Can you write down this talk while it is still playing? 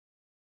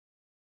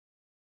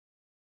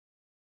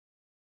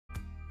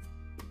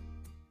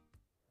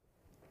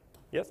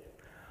Yes?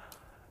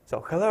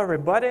 So hello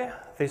everybody,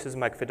 this is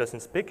Mike Fedosin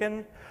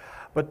speaking.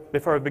 But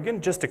before I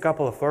begin, just a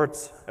couple of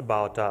words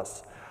about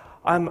us.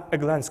 I'm a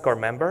Glance core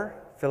member,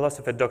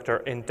 philosophy doctor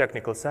in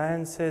technical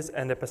sciences,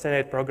 and a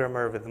passionate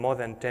programmer with more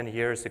than 10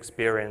 years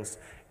experience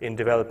in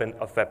development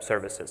of web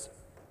services.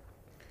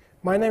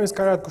 My name is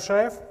Karat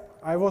Kushaev.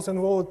 I was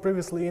involved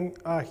previously in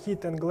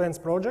HIT and Glance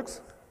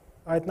projects.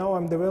 Right now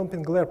I'm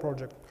developing Glare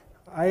project.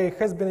 I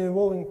have been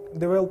involved in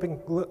developing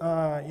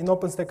in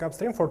OpenStack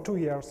upstream for 2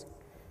 years.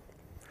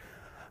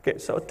 Okay,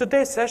 so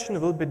today's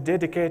session will be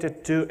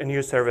dedicated to a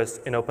new service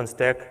in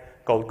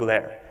OpenStack called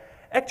Glare.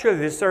 Actually,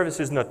 this service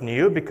is not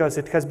new because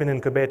it has been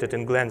incubated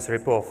in Glance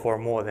repo for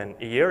more than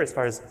a year, as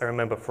far as I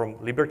remember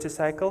from Liberty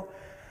Cycle.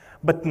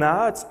 But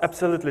now it's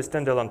absolutely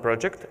standalone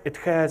project. It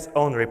has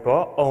own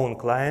repo, own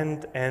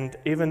client, and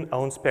even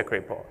own spec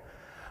repo.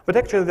 But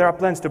actually, there are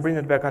plans to bring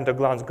it back under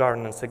Glance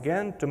governance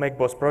again to make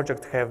both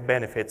projects have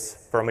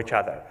benefits from each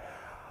other.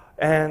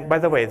 And by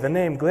the way, the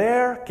name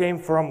Glare came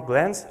from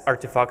Glance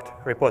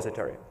artifact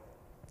repository.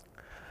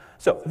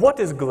 So what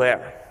is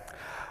Glare?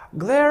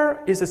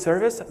 Glare is a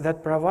service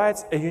that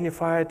provides a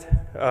unified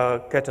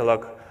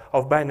catalog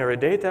of binary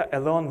data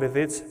along with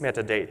its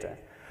metadata.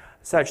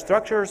 Such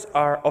structures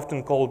are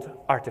often called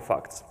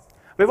artifacts.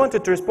 We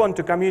wanted to respond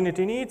to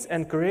community needs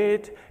and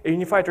create a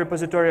unified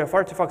repository of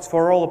artifacts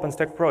for all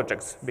OpenStack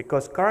projects,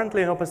 because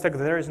currently in OpenStack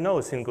there is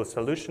no single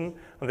solution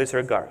in this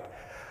regard.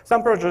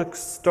 Some projects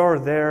store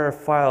their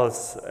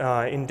files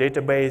in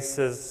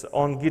databases,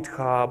 on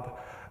GitHub,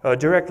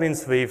 directly in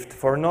Swift.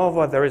 For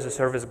Nova there is a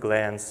service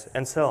Glance,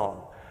 and so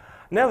on.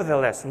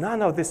 Nevertheless,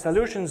 none of these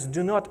solutions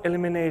do not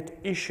eliminate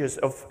issues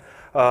of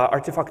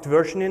artifact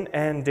versioning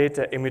and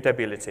data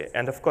immutability,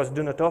 and of course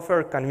do not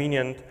offer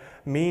convenient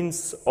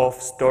means of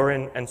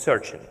storing and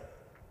searching.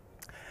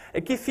 A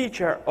key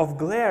feature of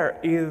Glare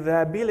is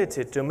the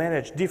ability to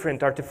manage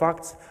different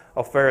artifacts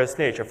of various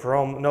nature,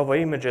 from Nova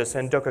images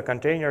and Docker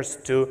containers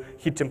to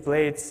HIT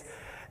templates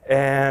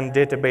and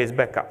database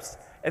backups.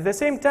 At the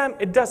same time,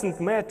 it doesn't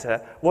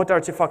matter what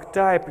artifact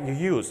type you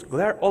use.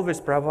 Glare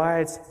always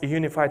provides a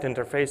unified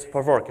interface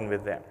for working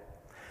with them.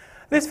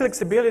 This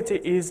flexibility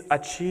is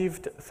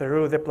achieved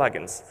through the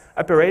plugins.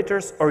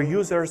 Operators or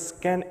users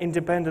can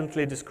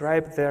independently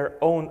describe their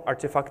own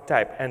artifact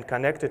type and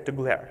connect it to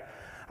Glare.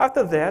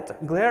 After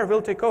that, Glare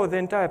will take over the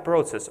entire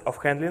process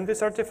of handling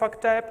this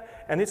artifact type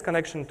and its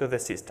connection to the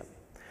system.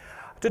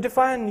 To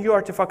define new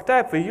artifact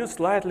type, we use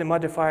slightly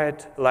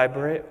modified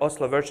library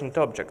Oslo versioned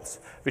objects,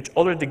 which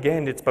already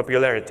gained its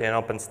popularity in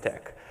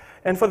OpenStack.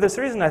 And for this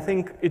reason, I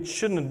think it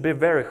shouldn't be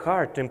very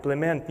hard to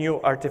implement new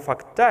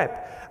artifact type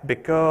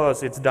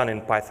because it's done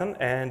in Python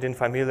and in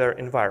familiar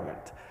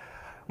environment.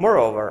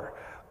 Moreover,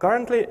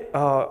 currently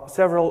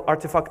several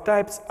artifact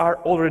types are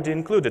already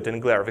included in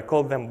Glare. We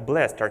call them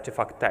blessed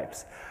artifact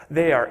types.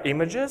 They are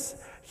images,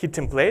 HIT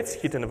templates,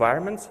 HIT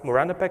environments,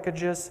 Murano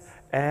packages,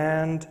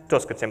 and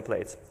Tosca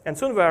templates. And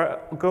soon we are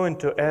going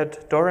to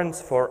add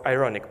torrents for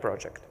Ironic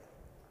project.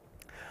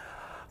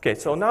 Okay,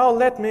 so now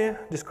let me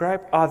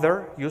describe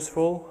other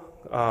useful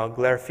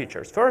Glare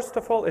features. First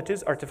of all, it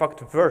is artifact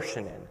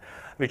versioning,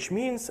 which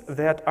means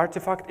that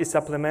artifact is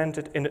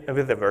supplemented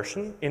with a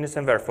version in a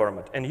somewhere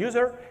format, and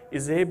user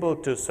is able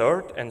to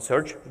sort and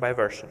search by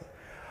version.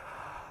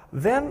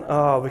 Then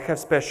we have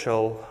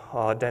special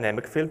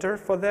dynamic filter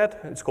for that.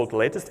 It's called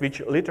latest, which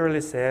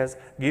literally says,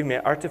 give me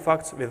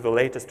artifacts with the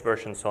latest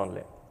versions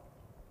only.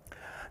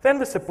 Then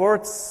we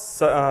support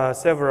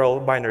several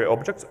binary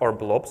objects or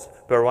blobs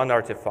per one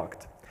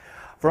artifact.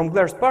 From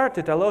Glare's part,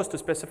 it allows to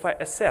specify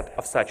a set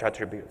of such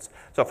attributes.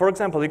 So for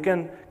example, you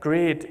can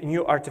create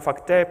new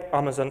artifact type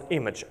Amazon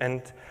image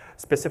and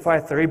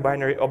specify 3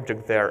 binary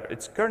objects there.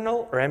 It's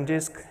kernel, RAM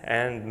disk,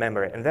 and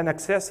memory, and then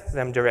access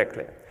them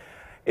directly.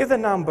 If the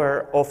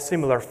number of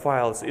similar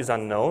files is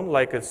unknown,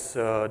 like it's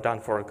done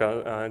for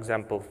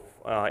example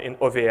in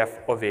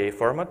OVA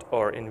format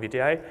or in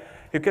VDI,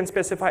 you can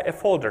specify a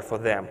folder for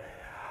them.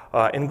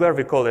 In Glare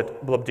we call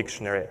it blob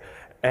dictionary,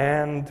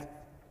 and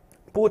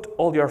put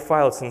all your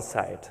files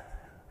inside.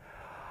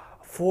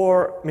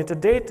 For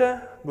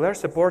metadata, Glare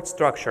supports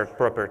structured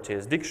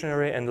properties,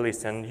 dictionary and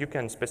list, and you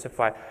can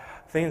specify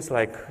things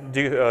like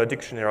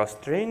dictionary of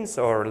strings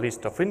or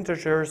list of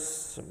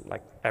integers,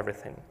 like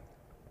everything.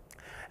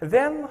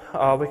 Then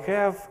we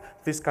have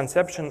this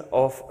conception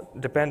of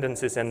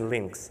dependencies and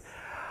links,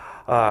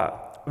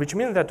 which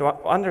means that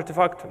one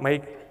artifact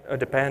may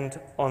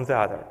depend on the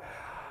other.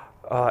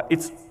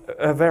 It's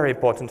a very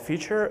important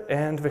feature,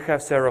 and we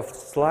have several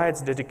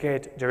slides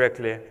dedicated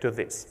directly to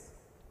this.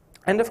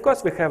 And of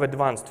course, we have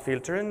advanced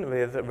filtering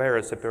with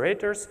various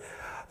operators,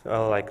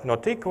 like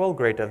not equal,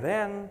 greater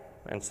than,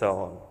 and so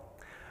on.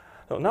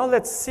 So now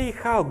let's see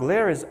how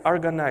Glare is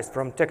organized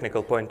from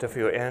technical point of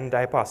view, and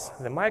I pass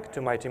the mic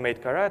to my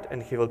teammate Karat,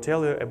 and he will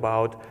tell you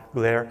about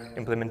Glare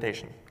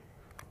implementation.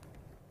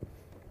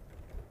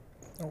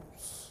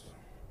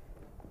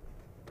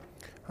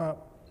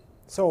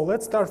 So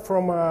let's start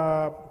from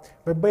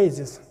the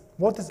basis.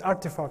 What is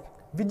artifact?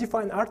 We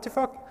define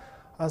artifact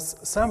as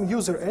some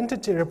user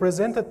entity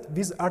represented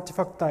with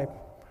artifact type.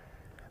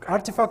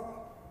 Artifact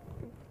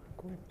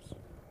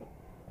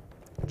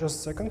Just a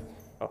second.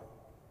 Oh.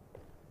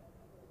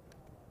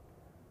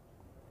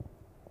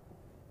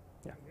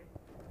 Yeah.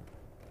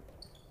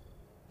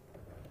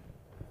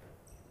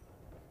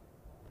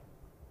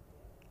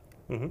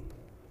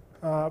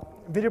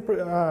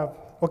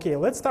 Okay,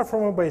 let's start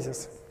from a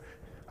basis.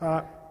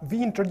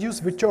 We introduce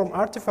the term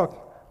artifact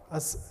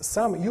as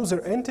some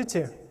user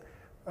entity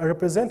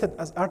represented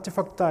as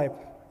artifact type.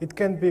 It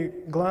can be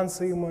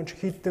glance image,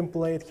 hit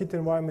template, hit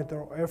environment,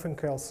 or everything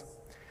else.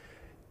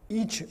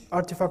 Each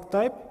artifact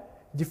type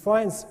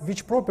defines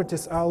which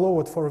properties are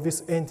allowed for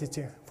this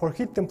entity. For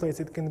hit templates,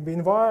 it can be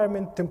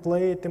environment,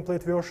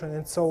 template version,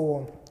 and so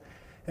on.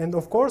 And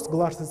of course,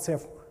 GLAR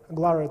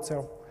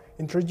itself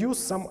introduce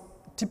some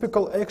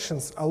typical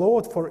actions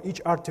allowed for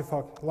each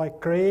artifact, like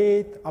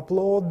create,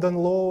 upload,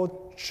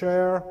 download,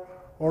 share,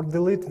 or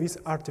delete this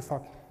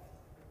artifact.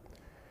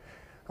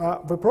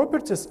 The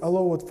properties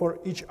allowed for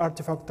each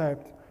artifact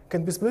type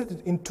can be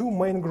split in two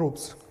main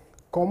groups.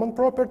 Common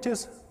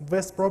properties,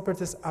 these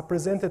properties are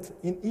presented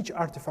in each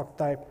artifact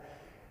type.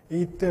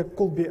 It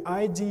could be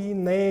ID,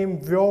 name,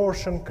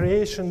 version,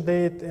 creation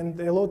date, and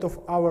a lot of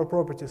other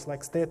properties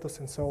like status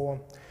and so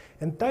on.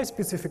 And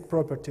type-specific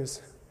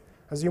properties,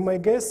 as you may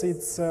guess,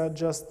 it's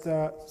just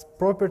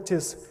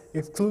properties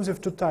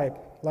exclusive to type,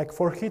 like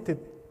for hit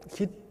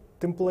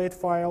template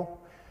file,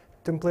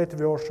 template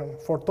version.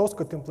 For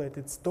Tosca template,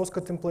 it's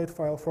Tosca template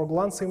file. For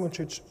glance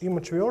image,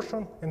 image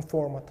version and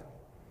format.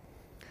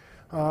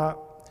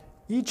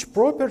 Each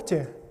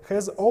property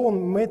has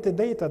own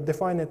metadata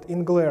defined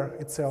in GLAR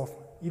itself.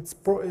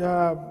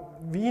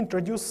 We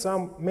introduce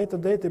some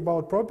metadata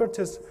about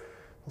properties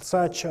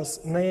such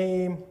as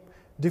name,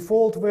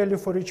 default value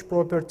for each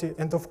property,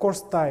 and of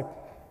course type.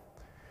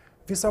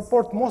 We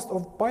support most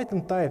of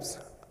Python types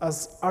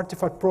as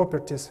artifact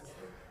properties,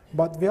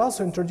 but we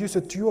also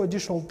introduced two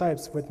additional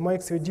types that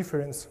makes a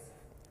difference.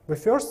 The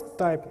first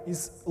type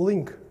is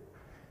link.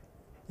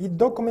 It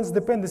documents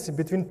dependency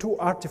between two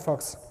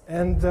artifacts,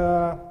 and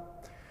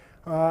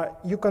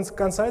you can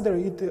consider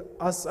it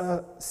as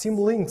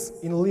symlinks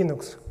in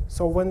Linux.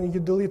 So when you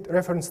delete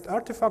referenced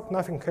artifact,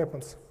 nothing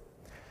happens.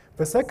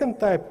 The second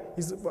type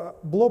is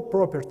blob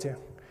property.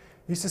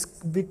 This is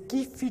the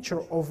key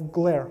feature of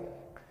GLAR.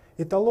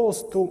 It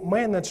allows to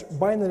manage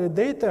binary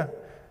data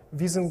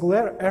within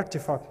GLAR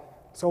artifact.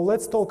 So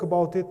let's talk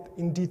about it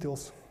in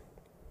details.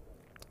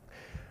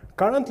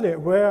 Currently,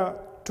 there are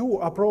two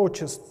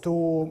approaches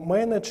to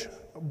manage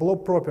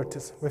blob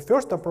properties. The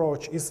first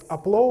approach is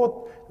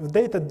upload the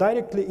data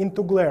directly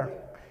into GLAR.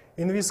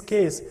 In this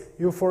case,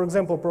 you, for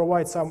example,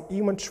 provide some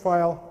image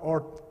file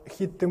or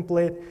hit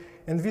template,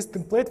 and this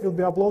template will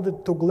be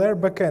uploaded to GLAR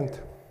backend.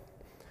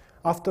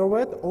 After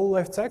that, all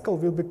lifecycle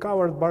will be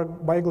covered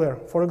by GLAR.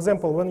 For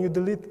example, when you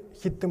delete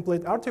hit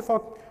template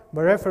artifact,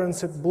 the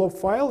referenced blob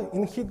file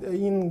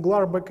in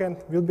GLAR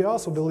backend will be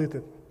also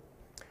deleted.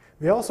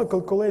 We also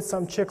calculate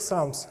some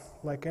checksums,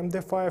 like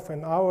MD5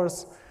 and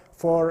hours,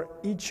 for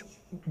each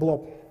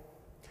blob.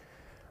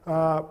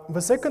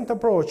 The second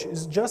approach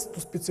is just to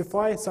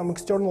specify some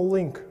external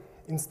link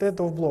instead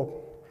of blob.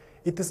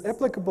 It is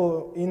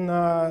applicable in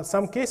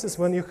some cases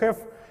when you have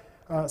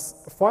a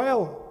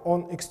file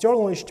on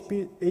external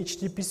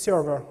HTTP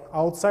server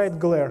outside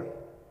GLAR.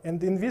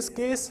 And in this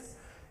case,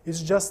 it's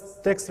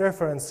just text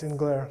reference in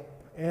GLAR.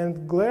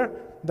 And GLAR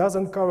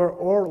doesn't cover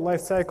all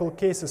lifecycle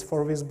cases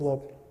for this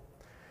blob.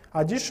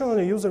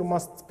 Additionally, user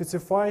must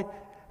specify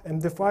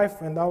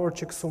MD5 and hour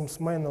checksums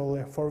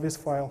manually for this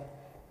file.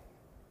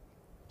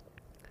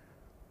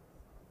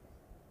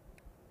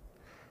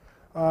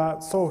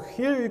 So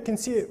here you can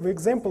see the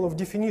example of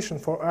definition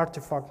for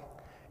artifact.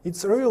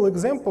 It's a real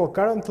example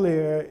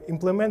currently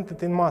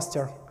implemented in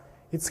master.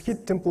 It's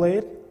hit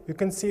template. You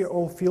can see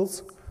all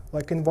fields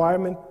like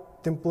environment,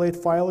 template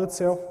file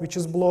itself, which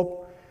is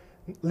blob,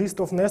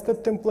 list of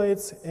nested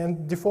templates,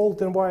 and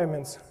default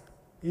environments.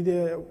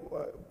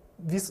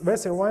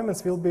 These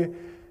environments will be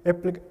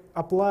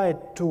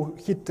applied to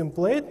hit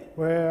template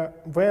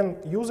when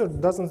user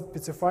doesn't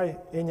specify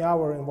any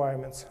other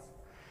environments.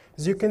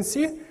 As you can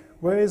see,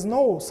 there is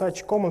no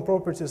such common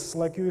properties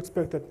like you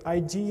expected,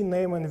 ID,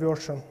 name, and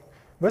version.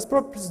 These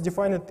properties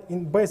defined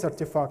in base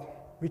artifact,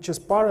 which is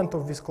parent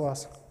of this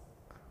class.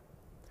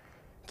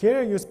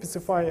 Here we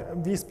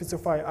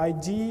specify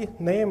ID,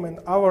 name, and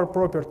our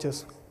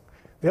properties.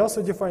 We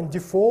also define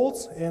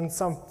defaults and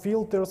some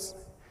filters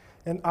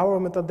and our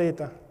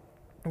metadata.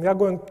 We are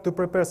going to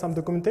prepare some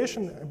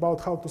documentation about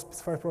how to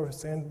specify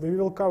properties, and we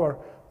will cover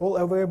all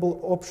available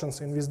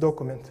options in this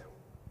document.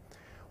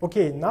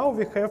 Okay, now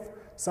we have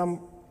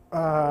some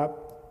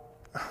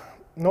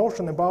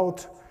notion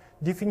about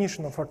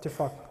definition of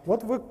artifact.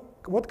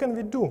 What can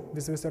we do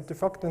with this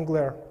artifact in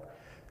GLAR?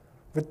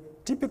 The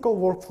typical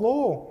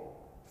workflow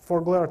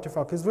for GLAR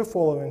artifact is the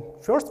following.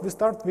 First, we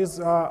start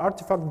with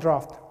artifact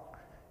draft.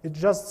 It's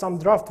just some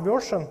draft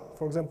version,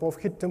 for example, of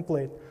hit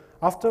template.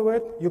 After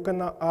that, you can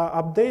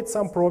update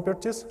some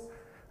properties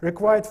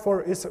required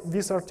for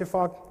this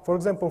artifact. For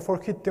example, for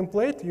hit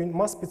template, you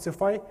must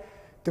specify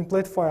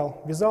template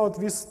file. Without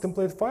this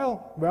template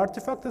file, the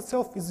artifact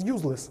itself is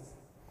useless.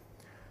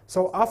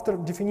 So after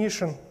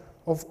definition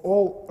of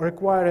all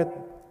required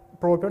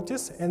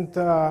properties and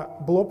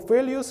blob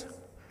values,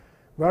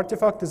 the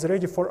artifact is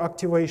ready for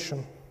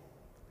activation.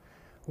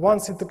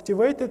 Once it's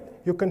activated,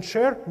 you can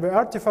share the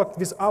artifact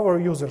with our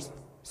users,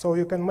 so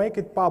you can make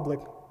it public.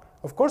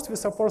 Of course, we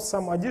support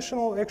some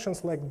additional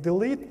actions like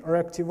delete or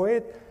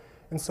activate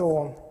and so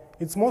on.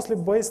 It's mostly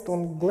based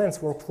on Glance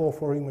workflow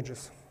for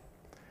images.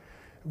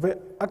 The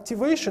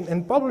activation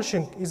and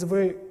publishing is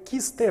the key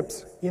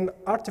steps in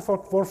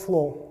artifact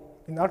workflow,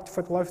 in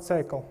artifact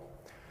lifecycle.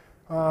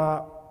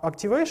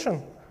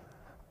 Activation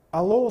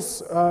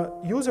allows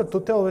user to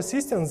tell the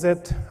system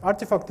that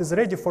artifact is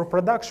ready for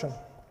production,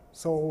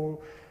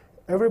 so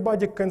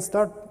everybody can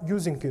start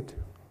using it.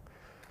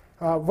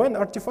 When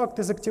artifact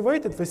is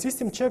activated, the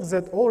system checks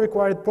that all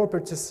required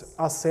properties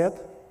are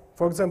set.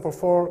 For example,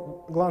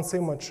 for glance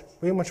image,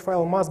 the image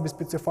file must be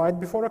specified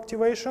before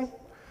activation.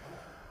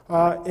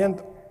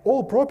 And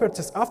all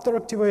properties after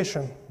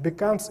activation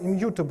becomes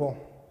immutable.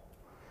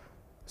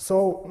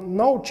 So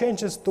no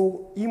changes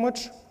to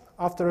image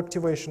after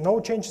activation, no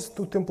changes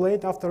to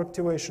template after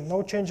activation,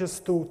 no changes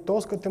to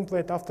Tosca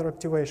template after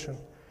activation.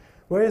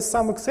 There is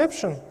some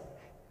exception,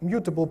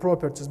 mutable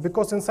properties,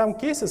 because in some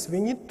cases we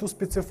need to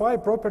specify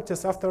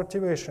properties after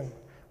activation.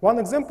 One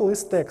example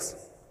is text.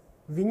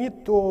 We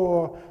need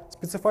to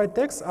specify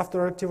text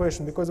after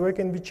activation because they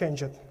can be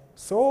changed.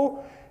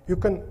 So you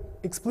can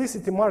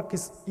explicitly mark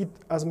it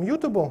as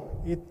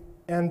mutable,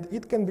 and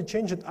it can be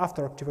changed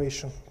after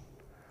activation.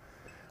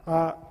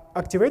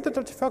 Activated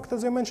artifact,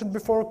 as I mentioned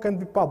before, can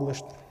be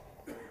published.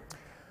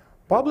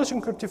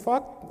 Publishing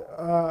artifact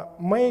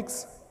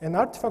makes an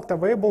artifact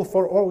available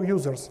for all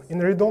users in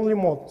read-only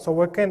mode, so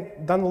we can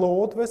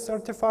download this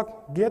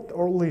artifact, get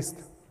or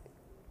list.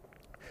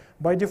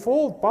 By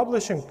default,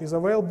 publishing is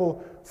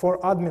available for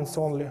admins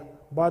only,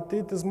 but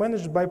it is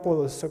managed by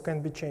policy, so it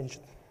can be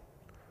changed.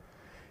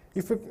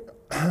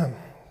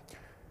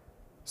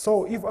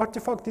 So if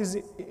artifact is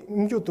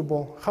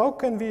immutable, how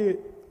can we,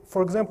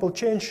 for example,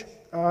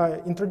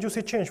 introduce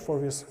a change for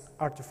this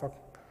artifact?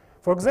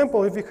 For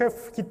example, if we have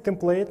hit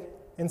template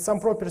and some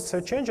properties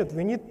are changed,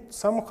 we need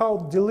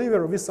somehow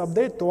deliver this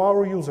update to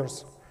our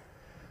users.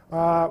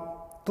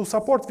 To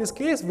support this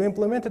case, we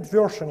implemented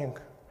versioning.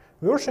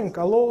 Versioning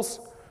allows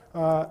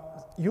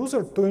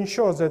user to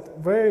ensure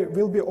that there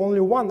will be only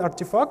one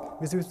artifact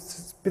with a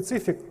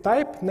specific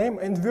type, name,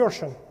 and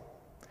version.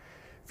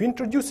 We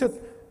introduced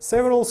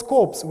several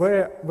scopes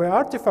where the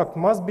artifact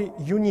must be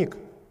unique.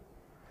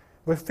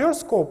 The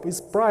first scope is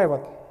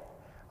private.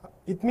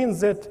 It means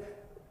that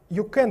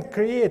you can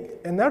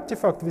create an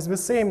artifact with the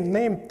same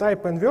name,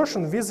 type, and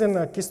version within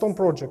a Keystone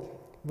project.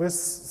 The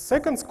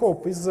second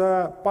scope is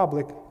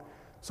public.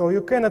 So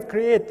you cannot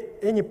create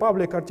any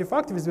public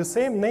artifact with the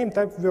same name,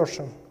 type,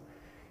 version.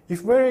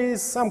 If there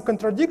is some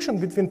contradiction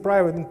between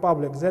private and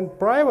public, then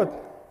private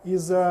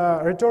is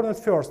returned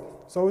first.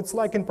 So it's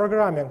like in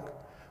programming,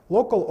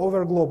 local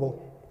over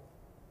global.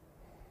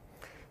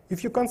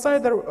 If you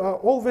consider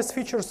all these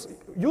features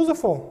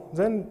useful,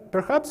 then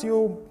perhaps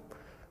you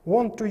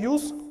want to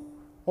use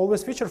all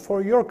these features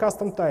for your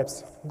custom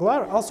types.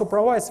 Glare also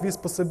provides this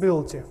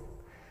possibility.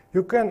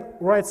 You can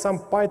write some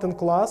Python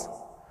class,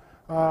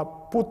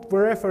 put the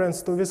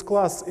reference to this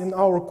class in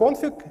our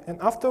config,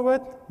 and after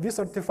that, this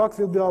artifact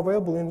will be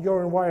available in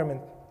your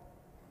environment.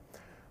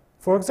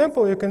 For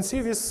example, you can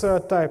see this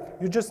type.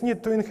 You just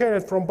need to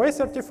inherit from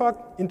base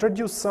artifact,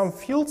 introduce some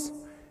fields,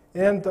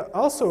 and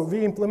also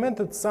we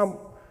implemented some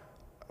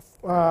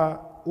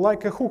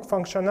like a hook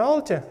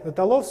functionality that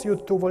allows you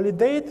to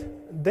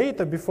validate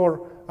data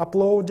before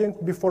uploading,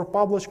 before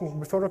publishing,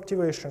 before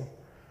activation.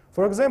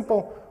 For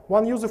example,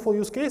 one useful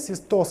use case is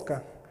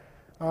Tosca.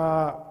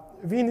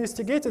 We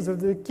investigated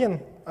that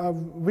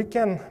we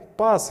can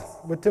pass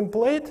the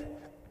template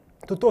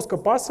to Tosca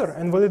parser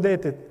and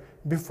validate it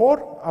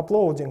before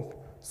uploading.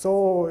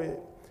 So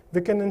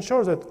we can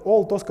ensure that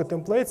all Tosca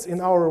templates in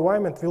our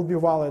environment will be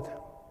valid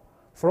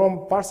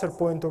from parser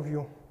point of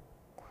view.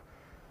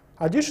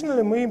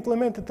 Additionally, we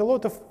implemented a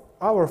lot of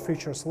our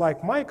features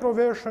like micro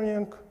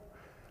versioning.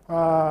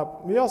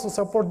 We also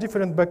support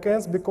different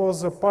backends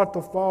because a part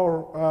of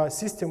our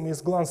system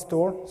is Glance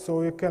Store,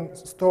 so you can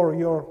store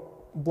your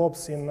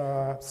blobs in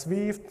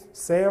Swift,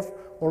 Ceph,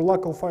 or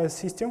local file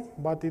system,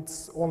 but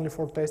it's only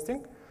for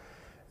testing.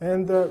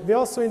 And we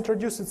also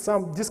introduced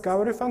some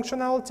discovery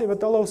functionality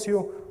that allows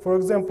you, for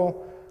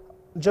example,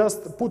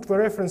 just put the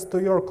reference to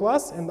your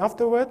class, and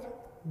after that,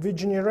 we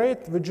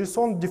generate the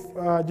JSON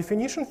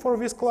definition for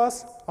this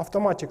class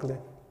automatically.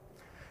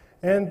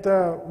 And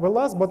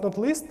last but not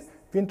least,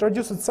 we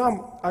introduced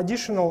some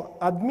additional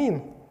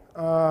admin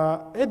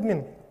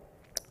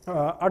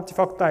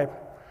artifact type.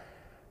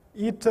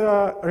 It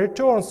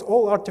returns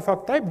all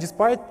artifacts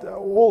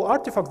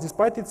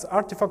despite its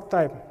artifact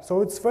type.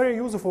 So it's very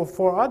useful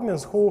for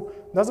admins who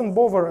doesn't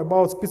bother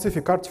about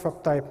specific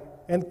artifact type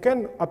and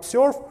can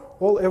observe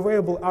all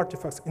available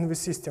artifacts in the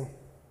system.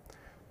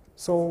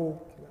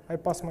 So I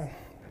pass my.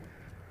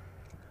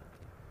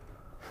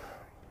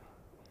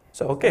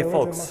 So, okay,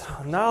 folks,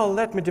 now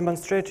let me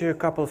demonstrate to you a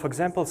couple of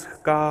examples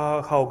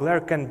how Glare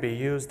can be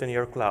used in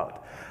your cloud.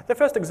 The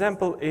first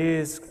example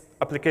is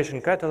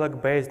application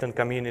catalog based on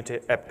community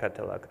app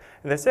catalog.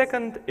 And the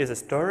second is a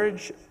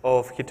storage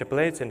of heat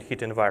templates and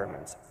heat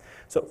environments.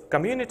 So,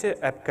 community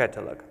app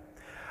catalog.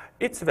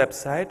 It's a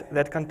website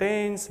that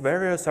contains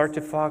various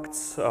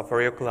artifacts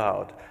for your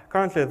cloud.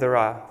 Currently, there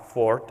are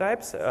 4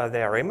 types.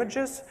 They are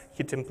images,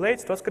 heat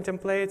templates, Tosca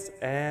templates,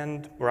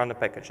 and Murano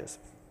packages.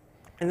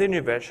 In the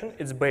new version,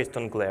 it's based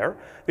on Glare,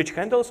 which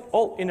handles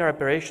all inner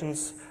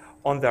operations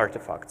on the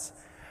artifacts.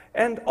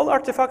 And all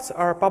artifacts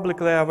are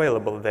publicly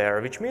available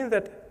there, which means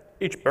that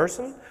each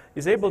person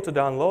is able to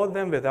download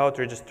them without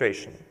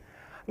registration.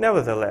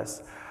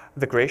 Nevertheless,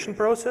 the creation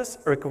process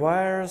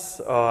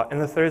requires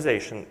an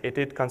authorization.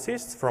 It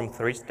consists from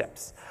 3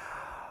 steps.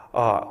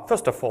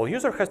 First of all,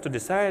 user has to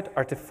decide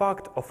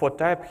artifact of what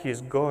type he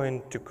is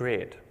going to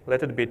create.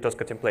 Let it be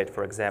Tosca template,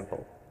 for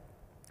example.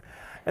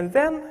 And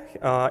then,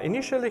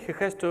 initially, he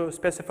has to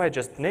specify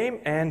just name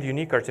and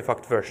unique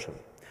artifact version.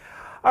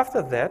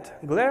 After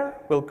that, Glare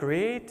will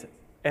create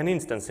an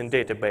instance in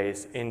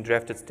database in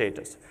drafted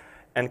status.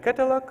 And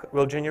catalog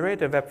will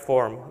generate a web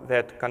form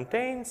that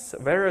contains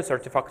various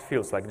artifact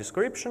fields like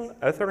description,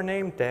 author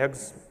name,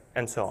 tags,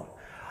 and so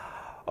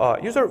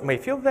on. User may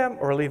fill them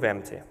or leave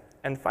empty.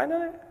 And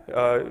finally,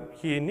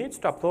 he needs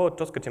to upload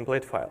Tosca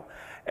template file.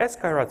 As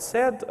Kairat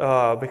said,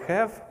 we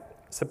have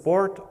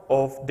support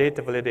of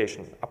data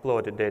validation,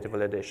 uploaded data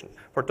validation.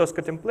 For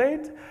Tosca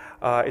template,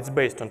 it's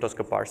based on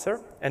Tosca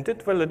parser, and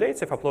it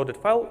validates if uploaded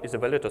file is a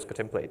valid Tosca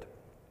template.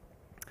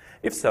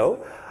 If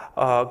so,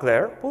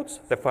 Glare puts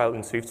the file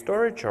in Swift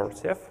storage or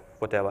Ceph,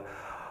 whatever,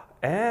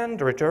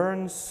 and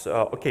returns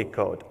OK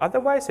code.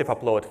 Otherwise, if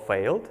upload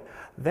failed,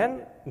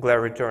 then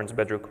Glare returns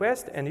bad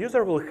request, and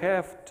user will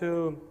have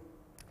to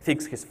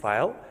fix his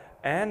file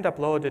and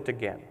upload it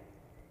again.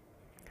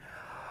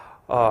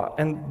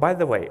 And by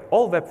the way,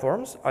 all web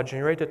forms are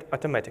generated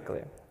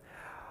automatically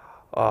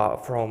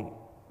from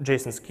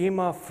JSON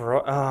schema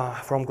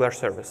from Glare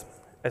service.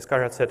 As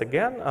Kairat said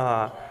again,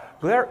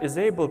 Glare is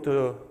able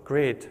to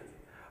create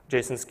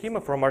JSON schema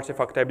from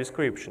artifact type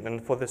description,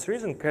 and for this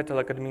reason,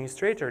 catalog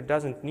administrator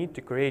doesn't need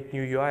to create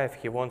new UI if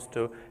he wants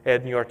to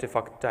add new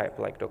artifact type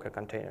like Docker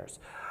containers.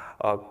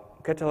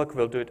 Catalog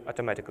will do it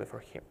automatically for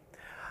him.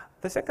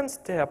 The second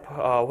step,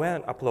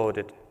 when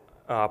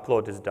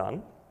upload is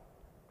done,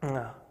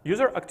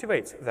 user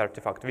activates the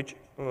artifact, which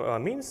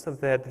means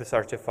that this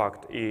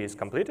artifact is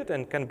completed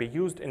and can be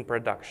used in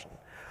production.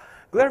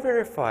 Glare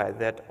verifies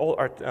that all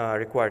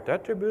required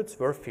attributes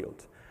were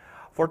filled.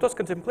 For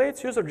Tosca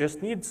templates, user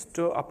just needs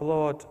to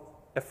upload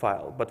a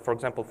file. But for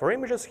example, for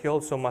images, he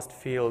also must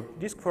fill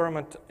disk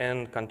format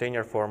and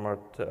container format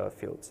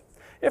fields.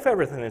 If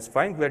everything is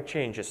fine, Glare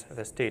changes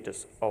the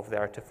status of the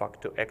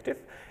artifact to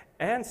active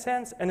and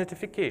sends a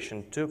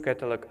notification to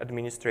catalog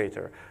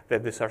administrator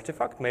that this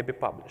artifact may be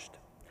published.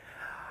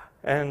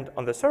 And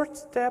on the third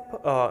step,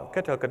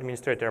 catalog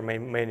administrator may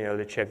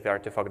manually check the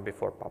artifact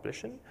before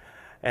publishing.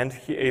 And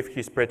if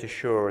he's pretty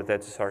sure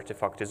that this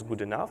artifact is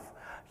good enough,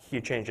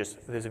 he changes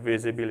this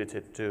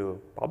visibility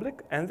to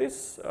public, and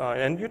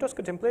new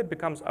Tosca template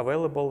becomes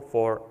available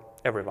for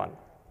everyone.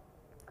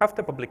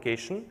 After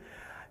publication,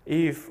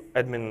 if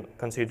admin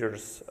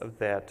considers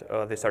that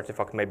this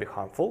artifact may be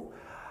harmful,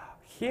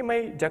 he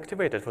may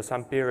deactivate it for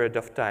some period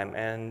of time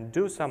and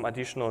do some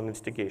additional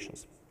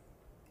investigations.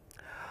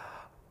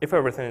 If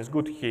everything is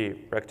good, he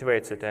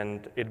reactivates it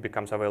and it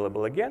becomes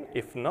available again.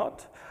 If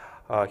not,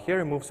 he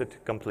removes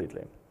it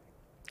completely.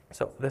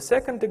 So the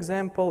second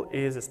example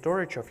is the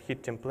storage of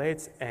heat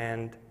templates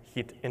and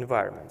heat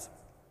environments.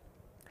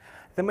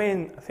 The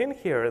main thing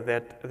here is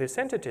that these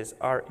entities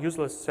are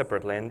useless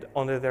separately, and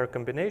only their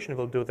combination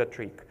will do the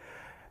trick.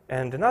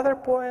 And another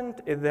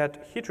point is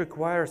that heat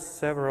requires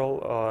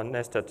several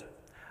nested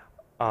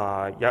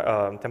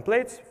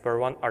templates per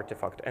one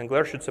artifact, and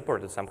Glare should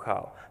support it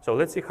somehow. So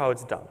let's see how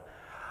it's done.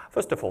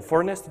 First of all,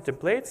 for nested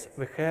templates,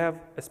 we have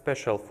a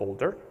special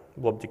folder,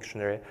 blob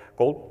dictionary,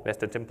 called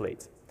nested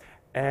templates.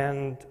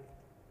 And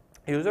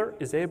user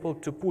is able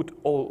to put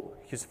all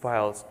his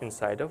files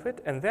inside of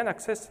it and then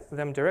access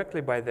them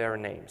directly by their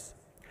names.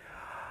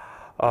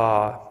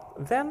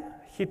 Then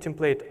heat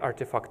template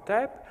artifact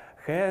type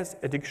has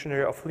a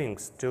dictionary of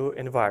links to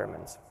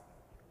environments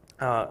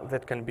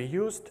that can be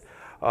used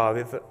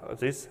with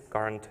this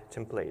current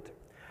template.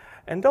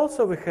 And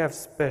also we have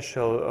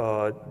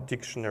special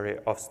dictionary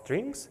of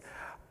strings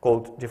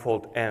called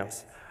default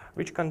envs,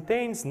 which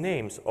contains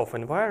names of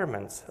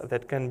environments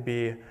that can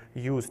be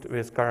used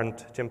with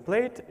current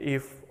template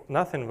if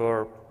nothing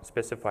were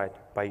specified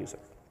by user.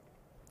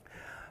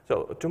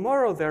 So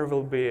tomorrow there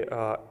will be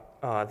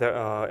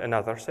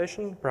another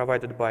session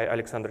provided by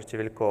Alexander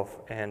Tevelkov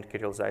and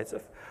Kirill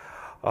Zaitsev.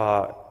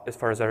 As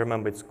far as I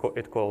remember, it's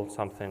called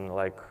something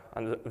like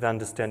the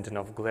understanding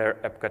of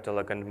Glare, App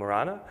Catalog, and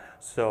Murano.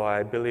 So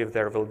I believe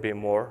there will be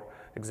more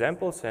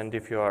examples, and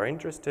if you are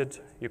interested,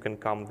 you can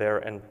come there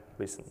and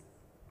listen.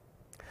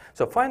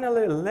 So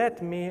finally,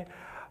 let me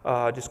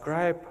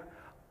describe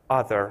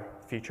other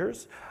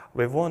features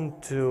we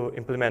want to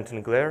implement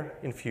in Glare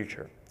in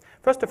future.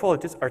 First of all,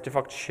 it is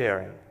artifact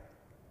sharing.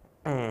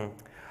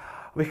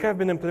 We have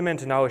been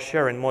implementing our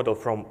sharing model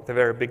from the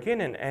very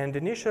beginning, and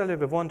initially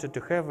we wanted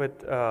to have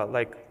it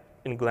like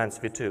in Glance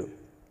v2.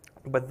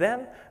 But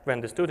then we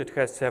understood it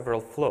has several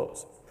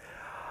flaws.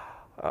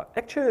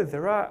 Actually,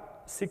 there are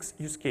 6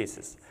 use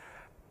cases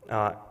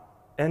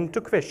and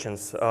 2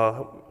 questions.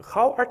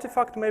 How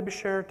artifact may be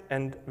shared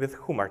and with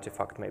whom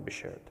artifact may be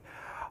shared.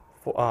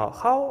 There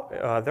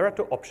are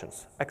 2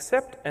 options,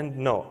 accept and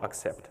no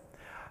accept.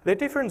 The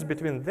difference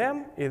between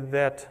them is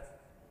that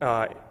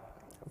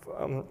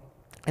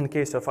in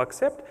case of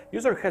accept,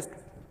 user has to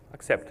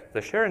accept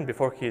the sharing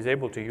before he is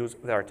able to use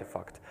the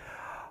artifact.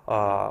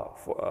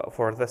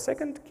 For the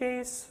second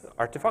case,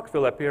 artifact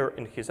will appear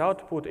in his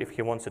output if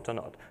he wants it or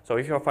not. So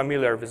if you're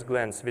familiar with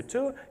Glance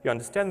v2, you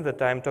understand that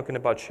I'm talking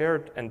about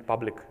shared and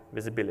public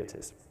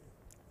visibilities.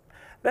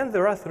 Then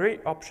there are 3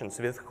 options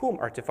with whom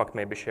artifact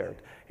may be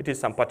shared. It is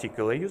some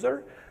particular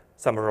user,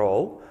 some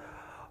role,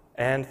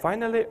 and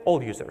finally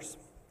all users.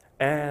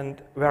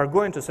 And we are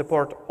going to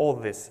support all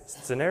these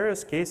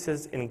scenarios,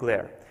 cases in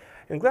Glare.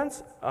 In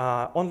Glance,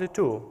 only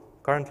 2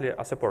 currently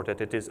are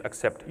supported. It is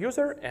accept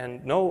user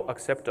and no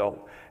accept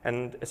all.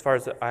 And as far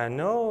as I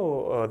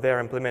know, they are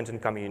implementing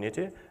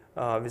community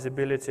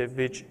visibility,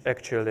 which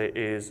actually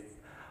is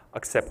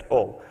accept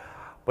all.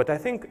 But I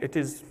think it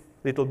is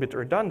a little bit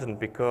redundant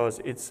because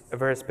it's a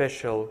very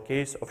special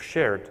case of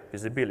shared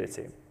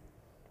visibility.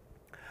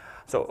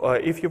 So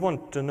if you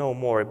want to know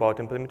more about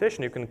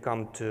implementation, you can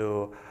come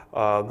to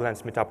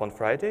Glance meetup on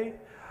Friday,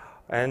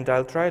 and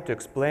I'll try to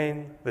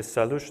explain the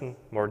solution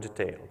more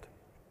detailed.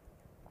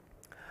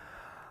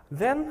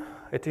 Then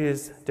it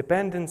is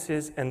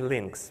dependencies and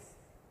links.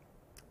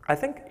 I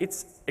think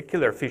it's a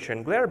killer feature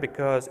in Glare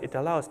because it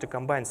allows to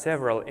combine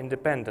several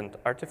independent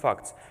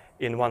artifacts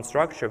in one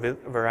structure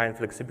with varying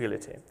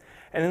flexibility.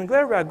 And in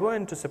Glare, we are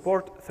going to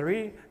support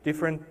 3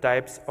 different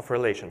types of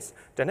relations: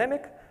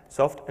 dynamic,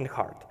 soft, and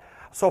hard.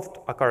 Soft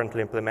are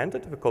currently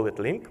implemented, we call it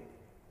link.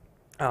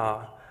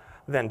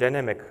 Then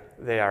dynamic,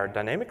 they are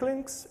dynamic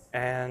links,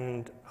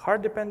 and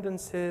hard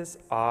dependencies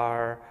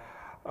are,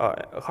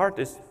 hard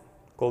is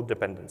called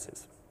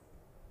dependencies.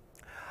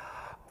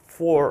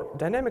 For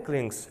dynamic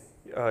links,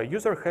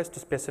 user has to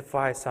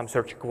specify some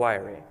search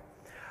query.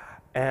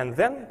 And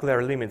then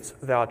Glare limits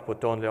the output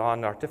to only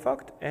one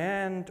artifact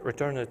and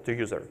return it to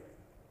user.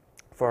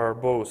 For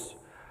both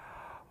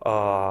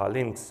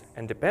links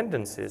and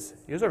dependencies,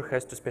 user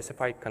has to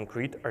specify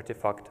concrete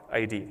artifact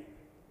ID.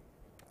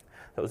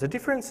 So the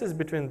differences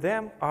between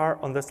them are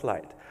on the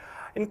slide.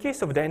 In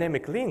case of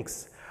dynamic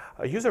links,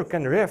 a user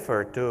can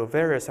refer to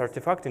various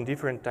artifacts in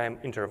different time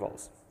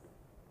intervals.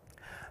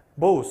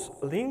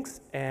 Both links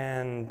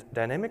and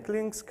dynamic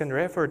links can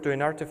refer to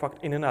an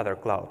artifact in another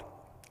cloud,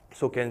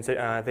 so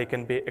they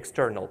can be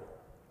external.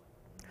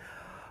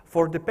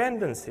 For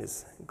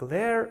dependencies,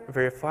 Glare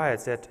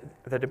verifies that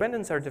the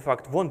dependency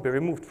artifact won't be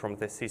removed from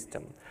the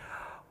system.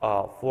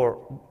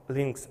 For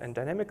links and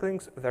dynamic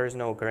links, there is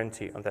no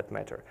guarantee on that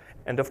matter.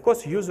 And of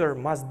course, user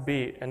must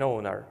be an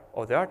owner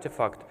of the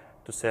artifact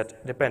to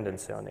set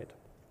dependency on it.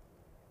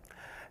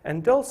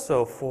 And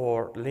also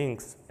for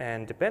links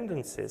and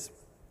dependencies,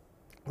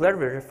 Glare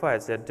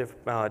verifies that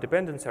the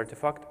dependency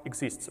artifact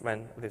exists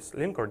when this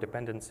link or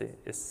dependency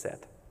is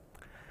set.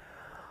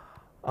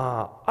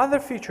 Other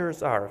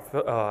features are,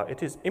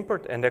 it is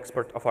import and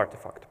export of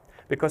artifact,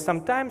 because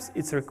sometimes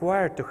it's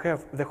required to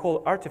have the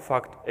whole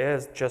artifact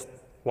as just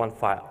one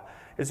file.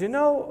 As you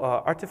know,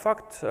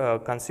 artifact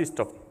consists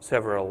of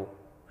several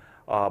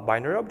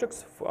binary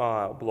objects,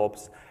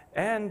 blobs,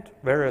 and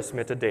various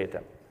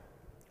metadata.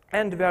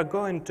 And we are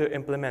going to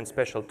implement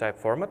special type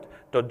format,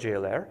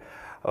 .glr,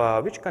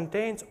 which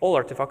contains all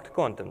artifact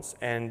contents,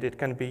 and it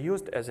can be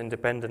used as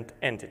independent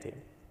entity.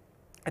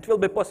 It will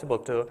be possible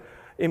to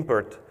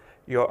import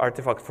your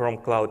artifact from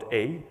cloud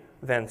A,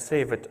 then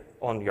save it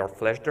on your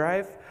flash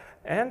drive,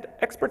 and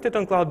export it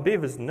on cloud B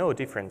with no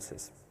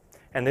differences.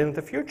 And in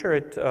the future,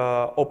 it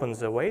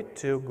opens a way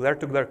to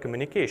Glare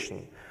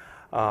communication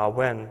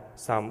when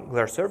some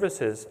Glare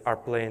services are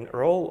playing a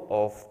role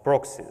of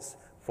proxies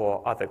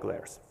for other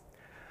Glares.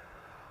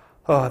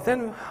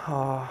 Then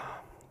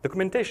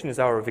documentation is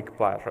our weak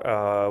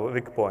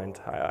point,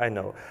 I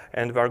know,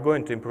 and we are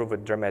going to improve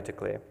it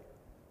dramatically.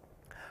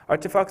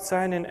 Artifact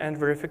signing and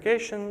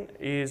verification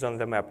is on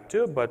the map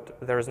too, but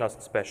there is nothing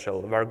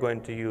special. We are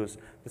going to use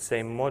the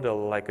same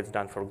model like it's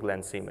done for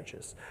Glance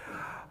images.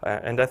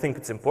 And I think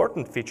it's an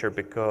important feature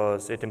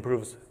because it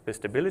improves the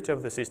stability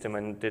of the system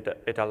and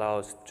it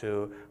allows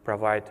to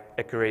provide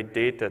accurate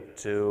data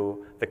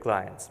to the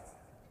clients.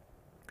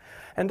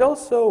 And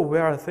also, we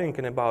are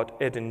thinking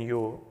about adding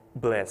new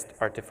blessed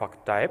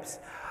artifact types.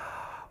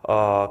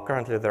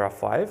 Currently, there are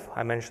 5.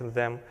 I mentioned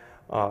them.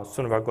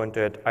 Soon we're going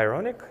to add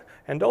ironic.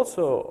 And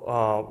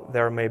also,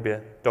 there may be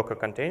Docker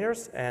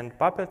containers and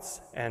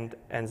puppets and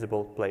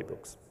Ansible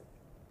playbooks.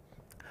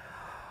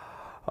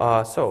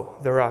 So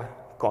there are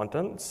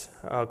contacts,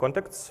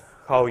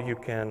 how you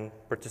can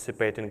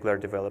participate in Glare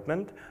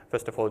development.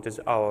 First of all, it is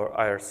our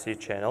IRC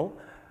channel.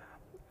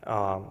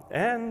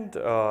 and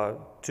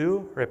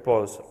 2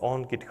 repos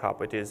on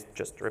GitHub. It is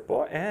just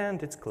repo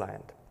and its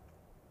client.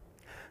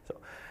 So,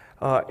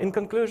 in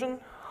conclusion,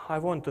 I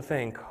want to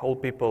thank all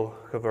people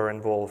who were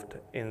involved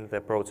in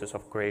the process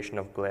of creation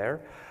of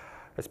Glare,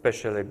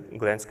 especially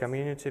Glenn's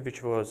community,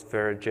 which was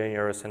very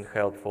generous and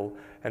helpful,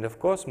 and of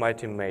course my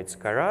teammates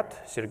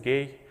Karat,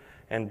 Sergey,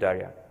 and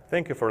Daria.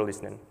 Thank you for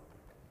listening.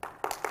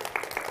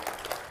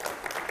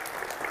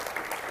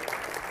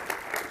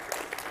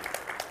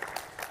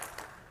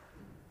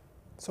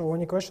 So,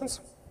 any questions?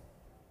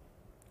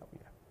 Oh,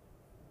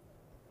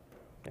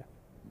 yeah.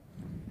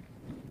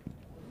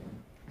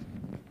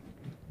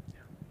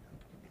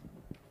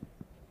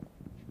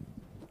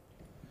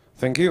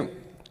 Thank you.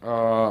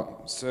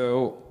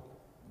 So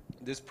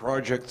this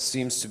project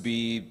seems to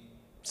be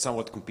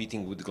somewhat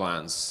competing with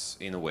Glance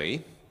in a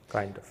way.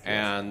 Kind of. Yes.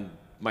 And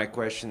my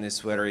question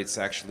is whether it's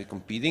actually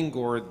competing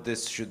or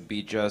this should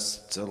be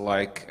just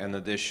like an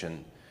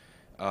addition.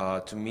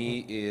 To me,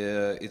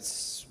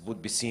 it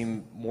would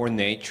seem more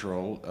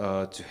natural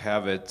to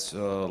have it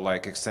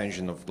like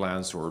extension of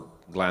Glance or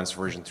Glance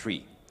version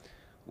 3,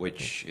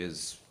 which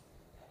is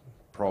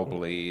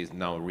probably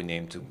now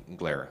renamed to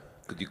Glare.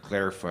 Could you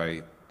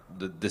clarify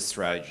this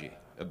strategy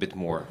a bit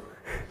more?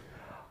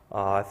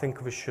 I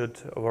think we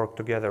should work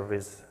together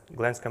with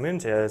Glance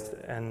community,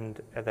 and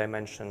as I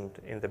mentioned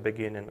in the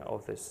beginning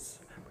of this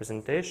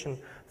presentation,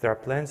 there are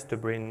plans to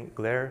bring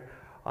Glare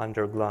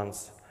under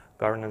Glance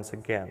governance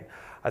again.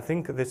 I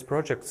think these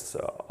projects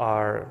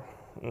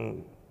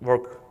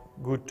work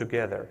good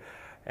together,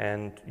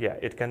 and yeah,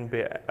 it can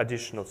be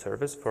additional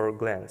service for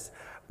Glance,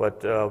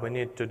 but we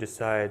need to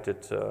decide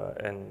it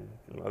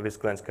with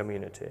Glance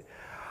community.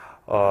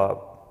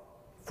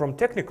 From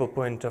technical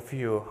point of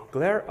view,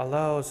 Glare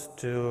allows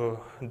to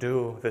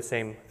do the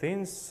same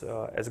things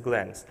as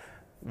Glance.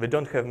 We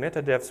don't have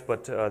metadevs,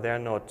 but they are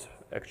not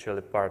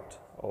actually part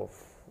of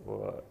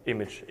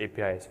image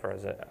API as far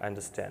as I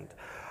understand.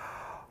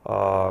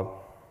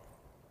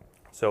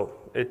 So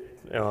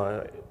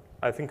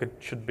I think it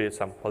should be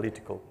some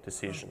political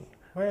decision.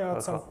 May I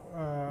add some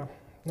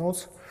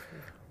notes?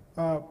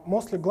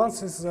 Mostly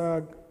Glance is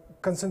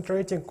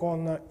concentrating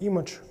on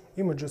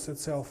images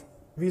itself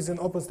within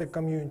OpenStack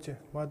community,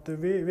 but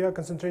we are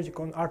concentrating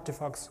on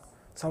artifacts,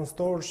 some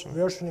storage,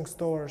 versioning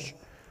storage.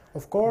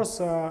 Of course,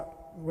 there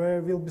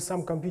will be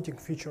some competing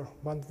feature,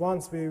 but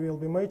once we will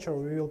be mature,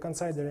 we will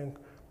considering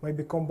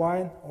maybe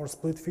combine or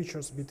split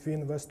features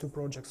between those 2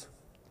 projects.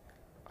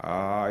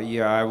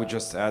 Yeah, I would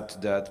just add to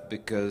that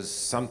because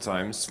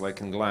sometimes,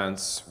 like in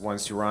Glance,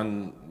 once you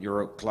run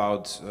your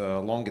cloud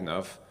long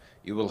enough,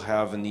 you will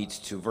have a need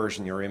to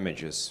version your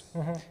images.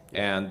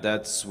 And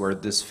that's where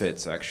this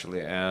fits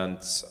actually. And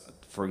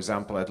for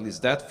example, at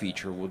least that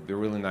feature would be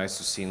really nice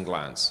to see in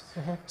Glance.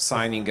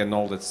 Signing and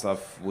all that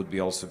stuff would be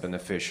also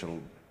beneficial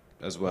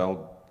as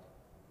well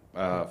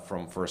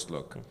from first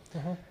look.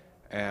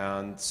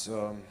 And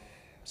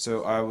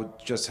so I would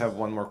just have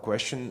one more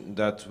question.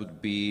 That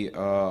would be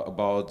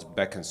about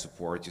backend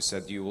support. You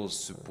said you will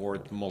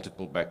support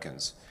multiple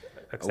backends.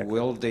 Exactly.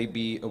 Will they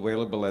be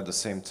available at the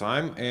same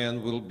time,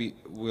 and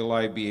will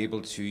I be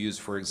able to use,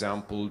 for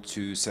example,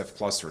 2 Ceph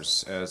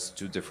clusters as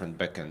 2 different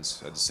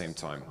backends at the same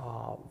time?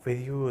 We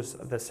use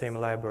the same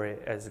library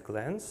as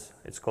Glance.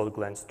 It's called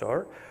Glance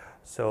Store.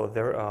 So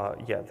there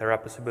are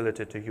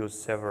possibility to use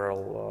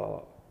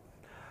several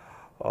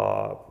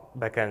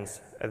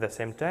backends at the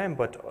same time,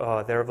 but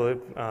there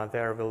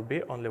will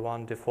be only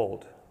one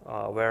default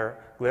where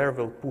Glare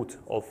will put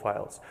all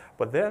files.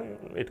 But then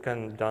it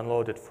can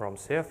download it from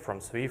Ceph,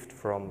 from Swift,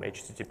 from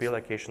HTTP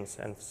locations,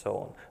 and so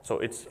on. So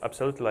it's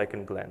absolutely like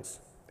in Glance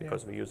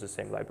because we use the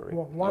same library.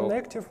 One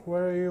active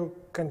where you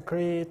can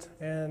create,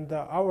 and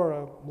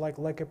our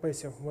like a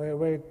passive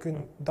where you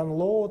can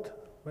download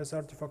this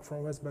artifact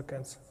from these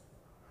backends.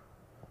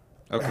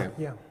 Okay.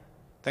 Yeah.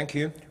 Thank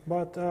you.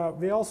 But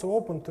we also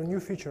open to new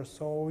features.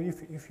 So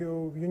if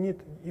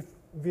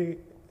we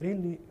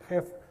really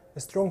have a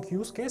strong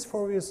use case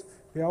for this,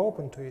 we are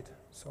open to it.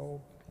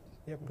 So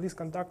yeah, please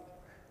contact.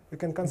 We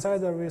can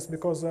consider this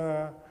because we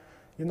are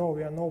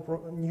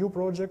new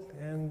project,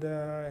 and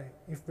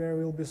if there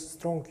will be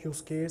strong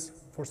use case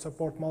for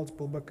support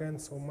multiple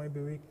backends, so maybe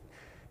we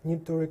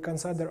need to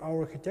reconsider our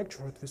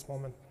architecture at this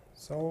moment.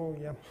 So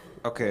yeah.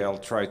 Okay, I'll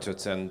try to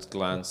attend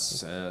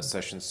Glance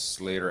sessions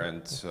later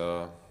and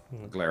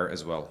Glare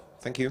as well.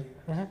 Thank you.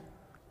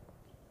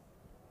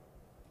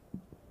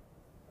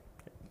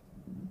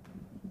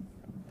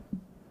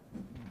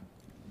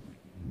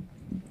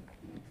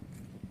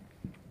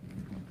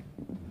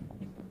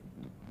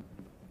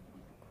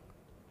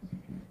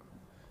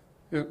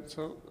 Yeah,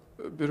 so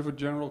a bit of a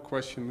general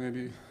question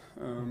maybe.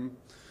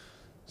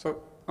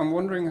 So I'm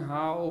wondering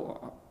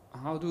how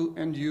do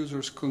end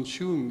users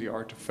consume the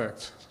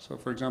artifact? So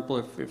for example,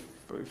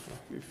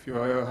 if you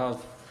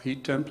have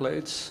heat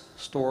templates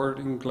stored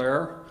in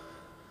Glare,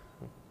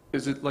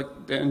 is it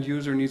like the end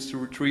user needs to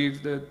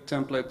retrieve the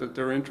template that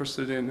they're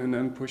interested in and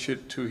then push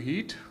it to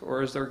heat,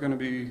 or is there going to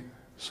be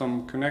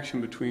some connection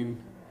between?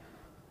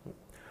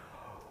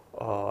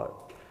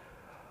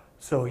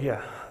 So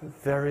yeah,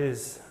 there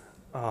is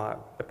a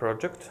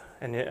project,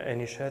 an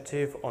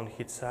initiative on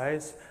heat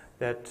size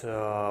that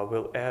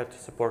will add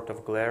support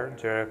of glare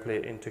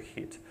directly into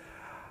heat.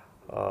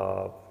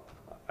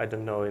 I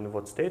don't know in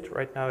what state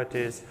right now it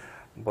is,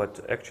 but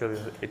actually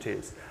it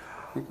is.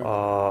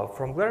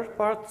 From glare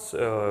parts,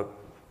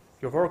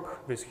 you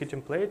work with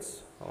heating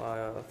plates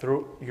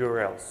through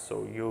URLs.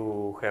 So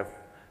you have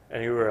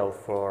an URL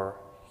for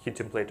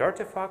heating plate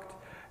artifact,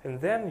 and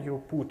then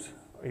you put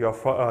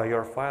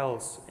your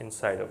files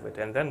inside of it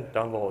and then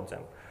download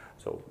them.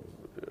 So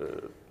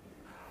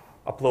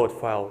upload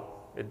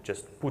file, it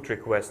just put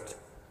request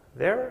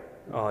there,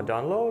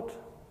 download,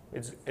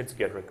 it's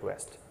get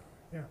request.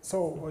 Yeah.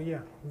 So yeah,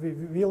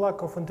 we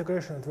lack of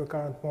integration at the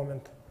current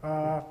moment.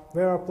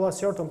 There are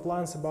certain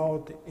plans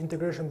about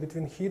integration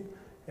between heat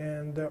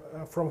and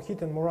from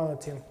heat and Murano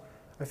team.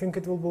 I think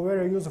it will be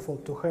very useful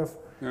to have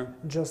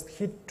just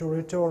heat to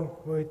return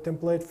the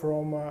template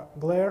from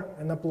glare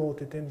and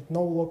upload it, and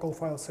no local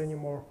files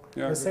anymore.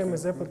 Yeah, the same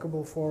is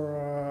applicable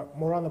for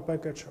Murano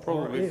package.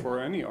 Probably for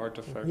any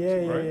artifact,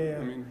 yeah, right? Yeah.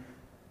 I mean,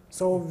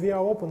 so we are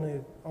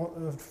open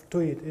to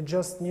it. It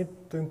just need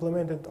to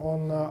implement it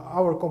on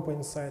our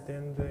company side,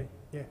 and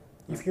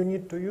if you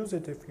need to use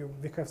it,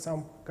 we have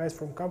some guys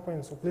from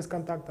company, so please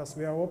contact us.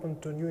 We are open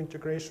to new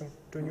integration,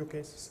 to new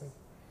cases.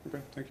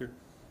 Okay, thank you.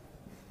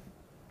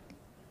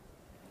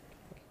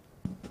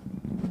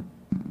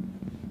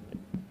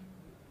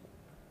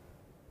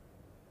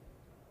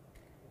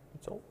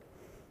 That's all.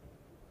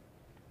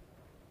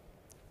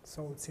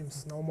 So it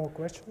seems no more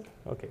questions.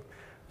 Okay.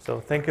 So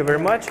thank you very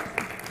much.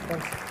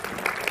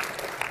 Thanks.